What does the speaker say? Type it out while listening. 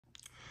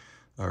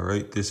All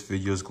right, this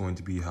video is going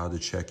to be how to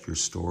check your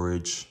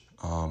storage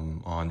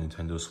on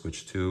Nintendo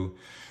Switch 2.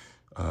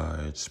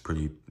 It's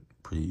pretty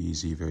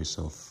easy, very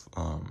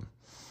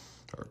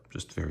or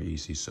just very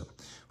easy. So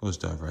let's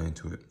dive right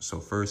into it. So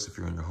first, if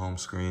you're on your home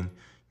screen,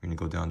 you're gonna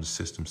go down to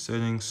System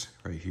Settings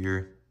right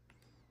here.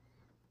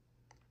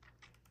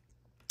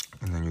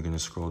 And then you're gonna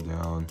scroll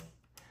down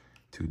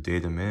to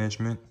Data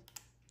Management,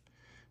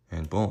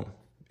 and boom,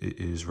 it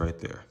is right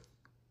there.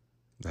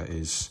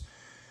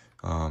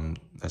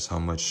 That's how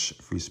much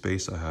free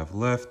space I have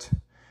left,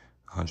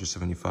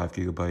 175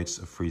 gigabytes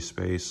of free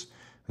space.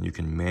 And you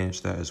can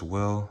manage that as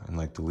well and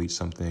like delete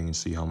something and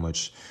see how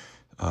much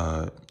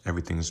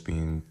every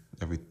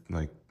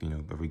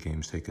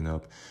game's taken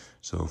up.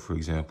 So for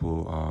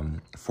example,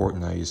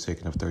 Fortnite is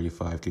taking up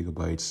 35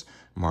 gigabytes.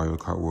 Mario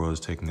Kart World is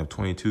taking up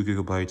 22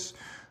 gigabytes.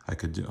 I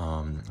could,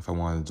 if I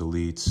wanted to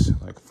delete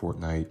like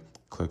Fortnite,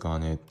 click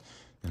on it,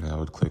 and then I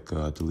would click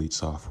delete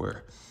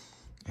software.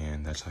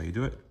 And that's how you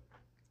do it.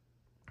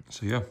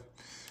 So yeah,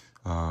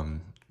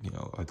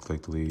 I'd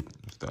click delete.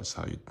 That's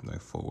how you like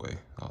full way,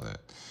 all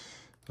that.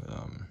 But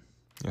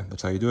yeah,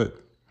 that's how you do it.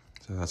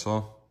 So that's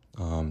all.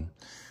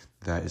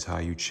 That is how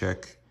you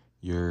check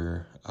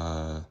your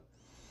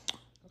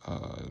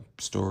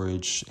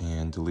storage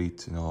and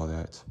delete and all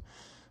that.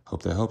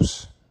 Hope that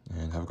helps,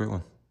 and have a great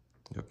one.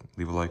 Yep,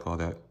 leave a like, all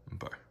that.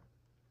 Bye.